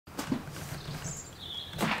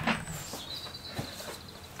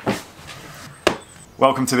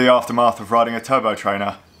Welcome to the aftermath of riding a turbo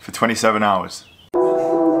trainer for 27 hours.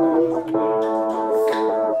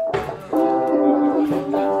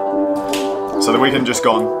 So the weekend just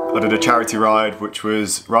gone, I did a charity ride which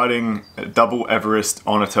was riding double Everest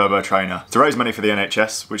on a turbo trainer to raise money for the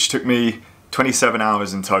NHS, which took me 27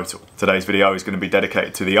 hours in total. Today's video is going to be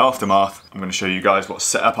dedicated to the aftermath. I'm going to show you guys what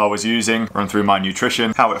setup I was using, run through my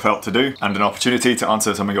nutrition, how it felt to do, and an opportunity to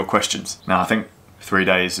answer some of your questions. Now I think 3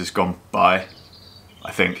 days has gone by,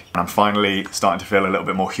 and I'm finally starting to feel a little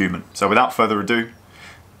bit more human. So without further ado,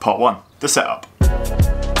 part one, the setup.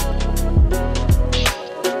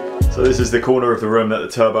 So this is the corner of the room that the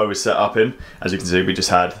turbo is set up in. As you can see, we just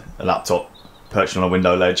had a laptop perched on a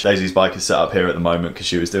window ledge. Daisy's bike is set up here at the moment because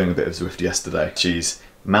she was doing a bit of Zwift yesterday. She's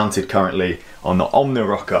mounted currently on the Omni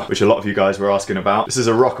rocker, which a lot of you guys were asking about. This is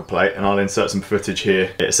a rocker plate, and I'll insert some footage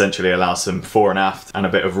here. It essentially allows some fore and aft and a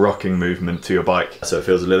bit of rocking movement to your bike, so it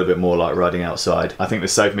feels a little bit more like riding outside. I think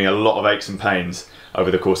this saved me a lot of aches and pains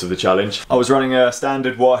over the course of the challenge. I was running a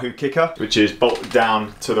standard Wahoo kicker, which is bolted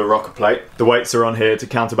down to the rocker plate. The weights are on here to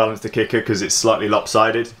counterbalance the kicker because it's slightly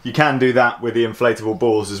lopsided. You can do that with the inflatable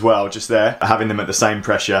balls as well, just there. Having them at the same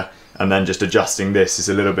pressure and then just adjusting this is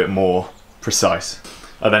a little bit more precise.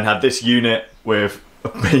 I then had this unit with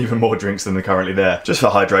even more drinks than are currently there, just for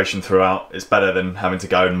hydration throughout. It's better than having to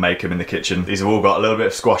go and make them in the kitchen. These have all got a little bit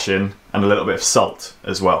of squash in and a little bit of salt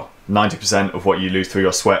as well. 90% of what you lose through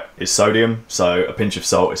your sweat is sodium, so a pinch of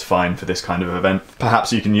salt is fine for this kind of event.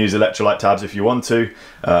 Perhaps you can use electrolyte tabs if you want to,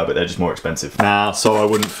 but they're just more expensive. Now, so I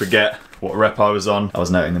wouldn't forget what rep I was on, I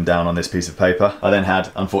was noting them down on this piece of paper. I then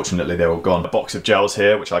had, unfortunately they're all gone, a box of gels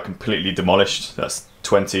here, which I completely demolished. That's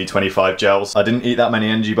 20, 25 gels. I didn't eat that many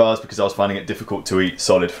energy bars because I was finding it difficult to eat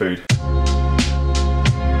solid food.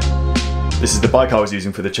 This is the bike I was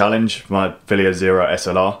using for the challenge, my Wilier Zero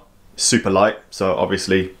SLR. Super light, so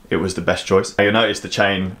obviously it was the best choice. Now you'll notice the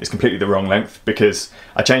chain is completely the wrong length because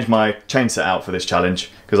I changed my chain set out for this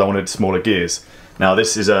challenge because I wanted smaller gears. Now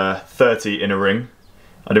this is a 30 inner ring.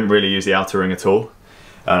 I didn't really use the outer ring at all.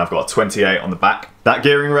 And I've got a 28 on the back. That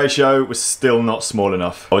gearing ratio was still not small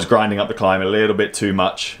enough. I was grinding up the climb a little bit too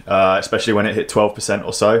much, especially when it hit 12%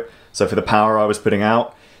 or so. So for the power I was putting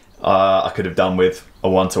out, I could have done with a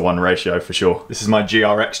 1-to-1 ratio for sure. This is my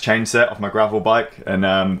GRX chain set off my gravel bike,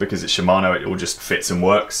 and because it's Shimano, it all just fits and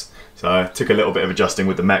works. So it took a little bit of adjusting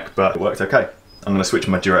with the mech, but it worked okay. I'm gonna switch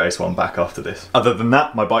my Dura-Ace one back after this. Other than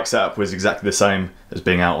that, my bike setup was exactly the same as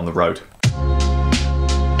being out on the road.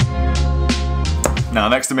 Now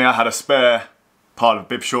next to me I had a spare pile of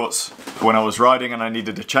bib shorts for when I was riding and I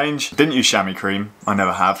needed a change. Didn't use chamois cream, I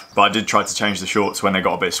never have, but I did try to change the shorts when they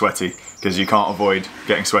got a bit sweaty because you can't avoid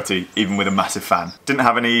getting sweaty even with a massive fan. Didn't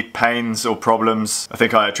have any pains or problems. I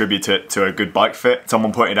think I attribute it to a good bike fit.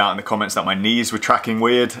 Someone pointed out in the comments that my knees were tracking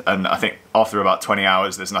weird, and I think after about 20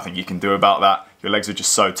 hours there's nothing you can do about that. Your legs are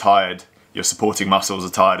just so tired, your supporting muscles are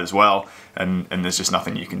tired as well, and there's just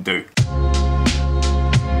nothing you can do.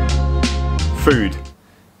 Food.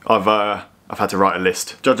 I've had to write a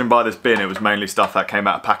list. Judging by this bin, it was mainly stuff that came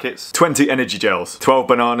out of packets. 20 energy gels, 12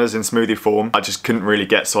 bananas in smoothie form. I just couldn't really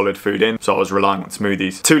get solid food in, so I was relying on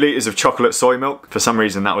smoothies. 2 litres of chocolate soy milk. For some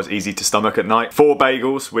reason that was easy to stomach at night. 4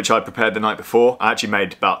 bagels, which I prepared the night before. I actually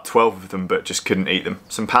made about 12 of them, but just couldn't eat them.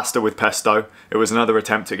 Some pasta with pesto. It was another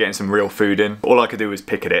attempt at getting some real food in. All I could do was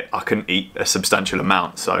pick at it. I couldn't eat a substantial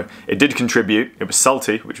amount, so it did contribute. It was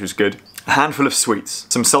salty, which was good. A handful of sweets,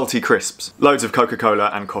 some salty crisps, loads of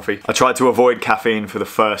Coca-Cola and coffee. I tried to avoid caffeine for the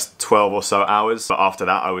first 12 or so hours, but after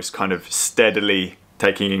that I was kind of steadily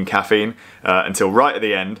taking in caffeine until right at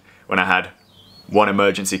the end when I had 1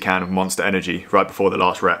 emergency can of Monster Energy right before the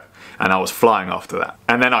last rep, and I was flying after that.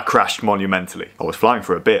 And then I crashed monumentally. I was flying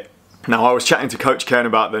for a bit. Now I was chatting to Coach Ken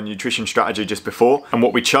about the nutrition strategy just before, and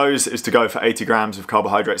what we chose is to go for 80 grams of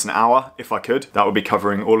carbohydrates an hour if I could. That would be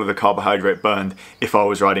covering all of the carbohydrate burned if I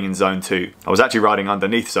was riding in zone 2. I was actually riding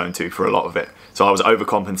underneath zone 2 for a lot of it, so I was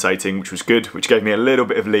overcompensating, which was good, which gave me a little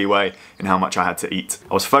bit of leeway in how much I had to eat.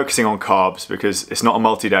 I was focusing on carbs because it's not a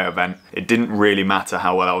multi-day event. It didn't really matter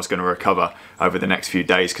how well I was going to recover over the next few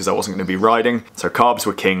days because I wasn't going to be riding, so carbs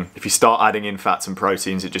were king. If you start adding in fats and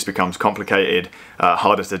proteins, it just becomes complicated,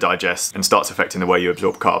 harder to digest, and starts affecting the way you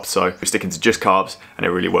absorb carbs. So we're sticking to just carbs, and it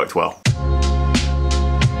really worked well.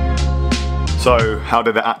 So how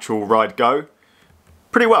did the actual ride go?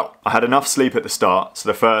 Pretty well. I had enough sleep at the start, so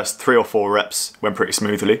the first 3 or 4 reps went pretty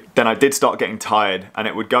smoothly. Then I did start getting tired, and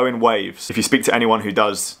it would go in waves. If you speak to anyone who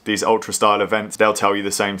does these ultra style events, they'll tell you the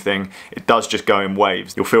same thing. It does just go in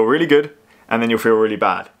waves. You'll feel really good, and then you'll feel really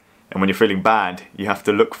bad. And when you're feeling bad, you have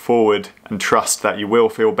to look forward and trust that you will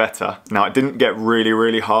feel better. Now, it didn't get really,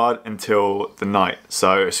 really hard until the night.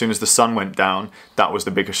 So as soon as the sun went down, that was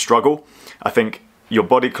the biggest struggle. I think your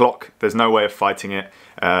body clock, there's no way of fighting it.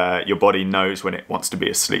 Your body knows when it wants to be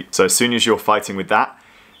asleep. So as soon as you're fighting with that,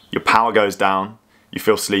 your power goes down, you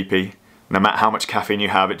feel sleepy. No matter how much caffeine you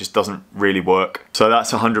have, it just doesn't really work. So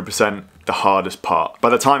that's 100% the hardest part. By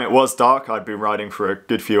the time it was dark, I'd been riding for a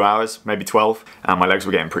good few hours, maybe 12, and my legs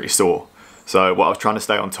were getting pretty sore. So what I was trying to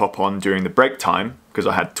stay on top on during the break time, because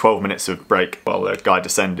I had 12 minutes of break while the guy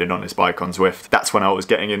descended on his bike on Zwift, that's when I was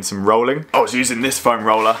getting in some rolling. I was using this foam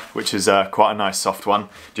roller, which is quite a nice soft one,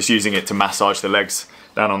 just using it to massage the legs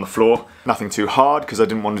down on the floor. Nothing too hard because I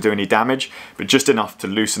didn't want to do any damage, but just enough to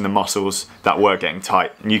loosen the muscles that were getting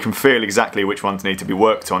tight. And you can feel exactly which ones need to be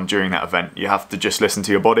worked on during that event. You have to just listen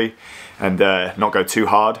to your body and not go too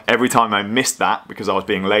hard. Every time I missed that because I was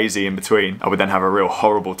being lazy in between, I would then have a real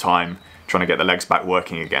horrible time trying to get the legs back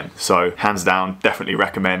working again. So hands down, definitely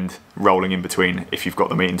recommend rolling in between if you've got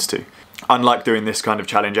the means to. Unlike doing this kind of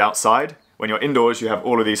challenge outside, when you're indoors, you have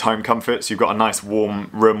all of these home comforts. You've got a nice warm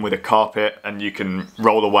room with a carpet and you can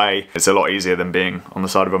roll away. It's a lot easier than being on the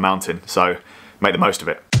side of a mountain, so make the most of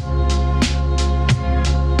it.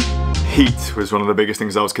 Heat was one of the biggest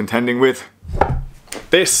things I was contending with.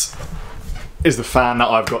 This is the fan that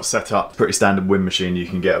I've got set up. Pretty standard wind machine you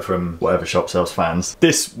can get from whatever shop sells fans.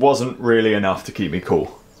 This wasn't really enough to keep me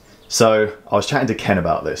cool. So I was chatting to Ken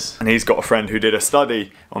about this, and he's got a friend who did a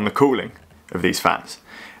study on the cooling of these fans.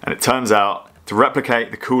 And it turns out, to replicate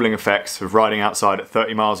the cooling effects of riding outside at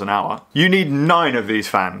 30 miles an hour, you need 9 of these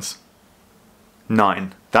fans.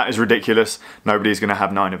 9. That is ridiculous. Nobody's going to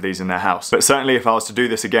have 9 of these in their house. But certainly if I was to do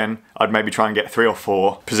this again, I'd maybe try and get 3 or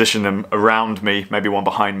 4, position them around me, maybe one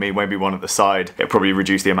behind me, maybe one at the side. It'd probably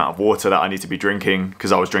reduce the amount of water that I need to be drinking,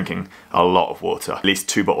 because I was drinking a lot of water. At least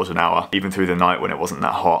 2 bottles an hour, even through the night when it wasn't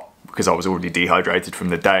that hot, because I was already dehydrated from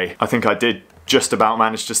the day. I think I did just about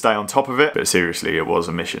managed to stay on top of it, but seriously, it was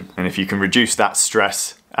a mission. And if you can reduce that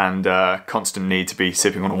stress and constant need to be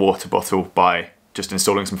sipping on a water bottle by just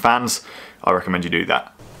installing some fans, I recommend you do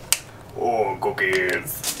that. Oh,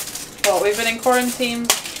 cookies. Well, we've been in quarantine.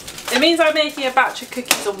 It means I'm making a batch of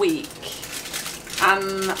cookies a week,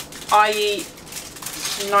 and I eat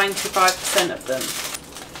 95% of them.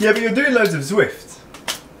 Yeah, but you're doing loads of Zwift.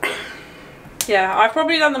 Yeah, I've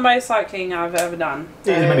probably done the most cycling I've ever done.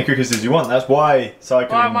 Eat as many cookies as you want, that's why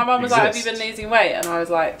cycling Well, my mum was like, have you exists. been losing weight? And I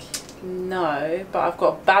was like, no, but I've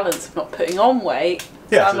got a balance of not putting on weight. So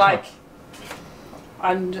Yeah, I'm like,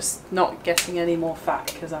 I'm just not getting any more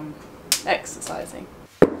fat because I'm exercising.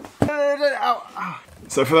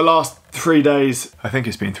 So for the last 3 days, I think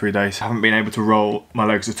it's been 3 days, I haven't been able to roll my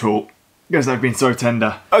legs at all because they've been so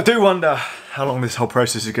tender. I do wonder how long this whole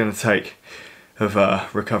process is going to take of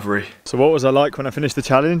recovery. So what was I like when I finished the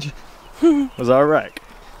challenge? Was I a wreck?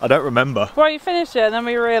 I don't remember. Well, you finished it and then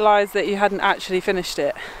we realised that you hadn't actually finished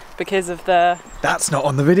it because of the... That's not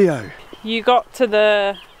on the video. You got to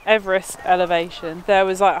the Everest elevation. There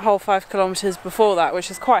was like a whole 5 kilometres before that, which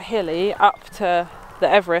is quite hilly, up to the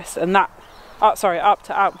Everest, and that... up to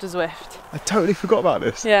Alpe de Zwift. I totally forgot about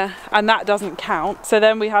this. Yeah, and that doesn't count. So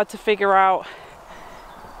then we had to figure out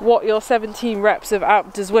what your 17 reps of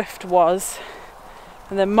Alpe de Zwift was,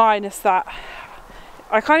 and then minus that.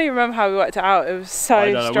 I can't even remember how we worked it out. It was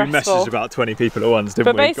so stressful. We messaged about 20 people at once, didn't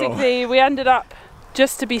but we? basically, we ended up,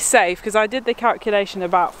 just to be safe, because I did the calculation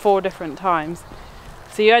about 4 different times.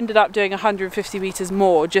 So you ended up doing 150 metres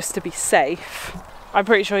more just to be safe. I'm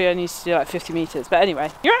pretty sure you only used to do like 50 metres, but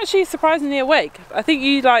anyway. You're actually surprisingly awake. I think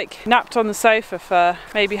you like napped on the sofa for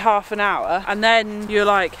maybe half an hour, and then you're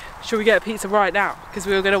like, should we get a pizza right now? Because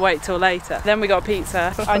we were going to wait till later. Then we got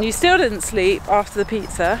pizza, and you still didn't sleep after the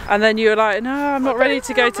pizza, and then you were like, no, I'm not ready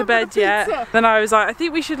to go to bed yet. Then I was like, I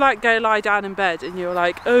think we should like go lie down in bed, and you were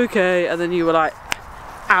like, okay, and then you were like,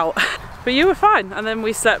 out. But you were fine, and then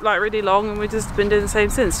we slept like really long, and we've just been doing the same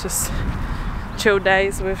since, just chilled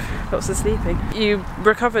days with lots of sleeping. You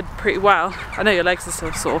recovered pretty well. I know your legs are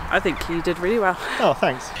still sore. I think you did really well. Oh,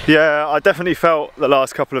 thanks. Yeah, I definitely felt the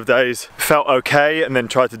last couple of days felt okay, and then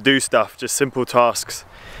tried to do stuff, just simple tasks.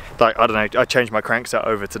 Like, I don't know, I changed my crankset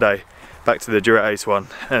over today, back to the Dura Ace one,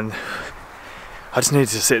 and I just needed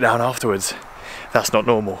to sit down afterwards. That's not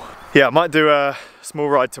normal. Yeah, I might do a small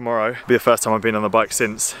ride tomorrow. It'll be the first time I've been on the bike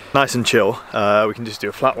since. Nice and chill. We can just do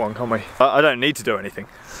a flat one, can't we? I don't need to do anything.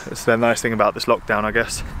 It's the nice thing about this lockdown, I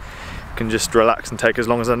guess. I can just relax and take as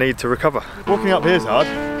long as I need to recover. Walking up here is hard.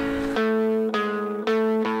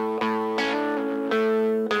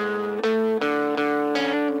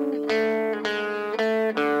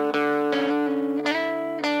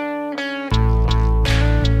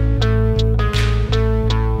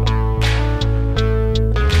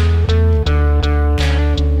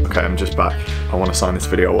 am just back. I want to sign this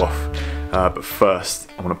video off, but first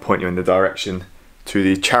I want to point you in the direction to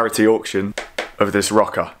the charity auction of this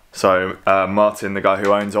rocker. So Martin, the guy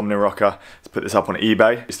who owns Omni Rocker, has put this up on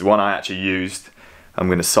eBay. It's the one I actually used. I'm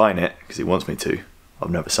going to sign it because he wants me to. I've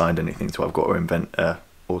never signed anything, so I've got to invent an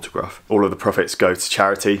autograph. All of the profits go to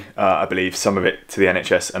charity. I believe some of it to the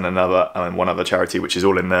NHS and one other charity, which is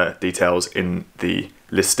all in the details in the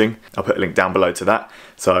listing. I'll put a link down below to that.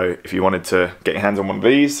 So if you wanted to get your hands on one of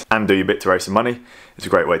these and do your bit to raise some money, it's a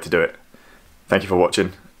great way to do it. Thank you for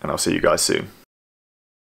watching, and I'll see you guys soon.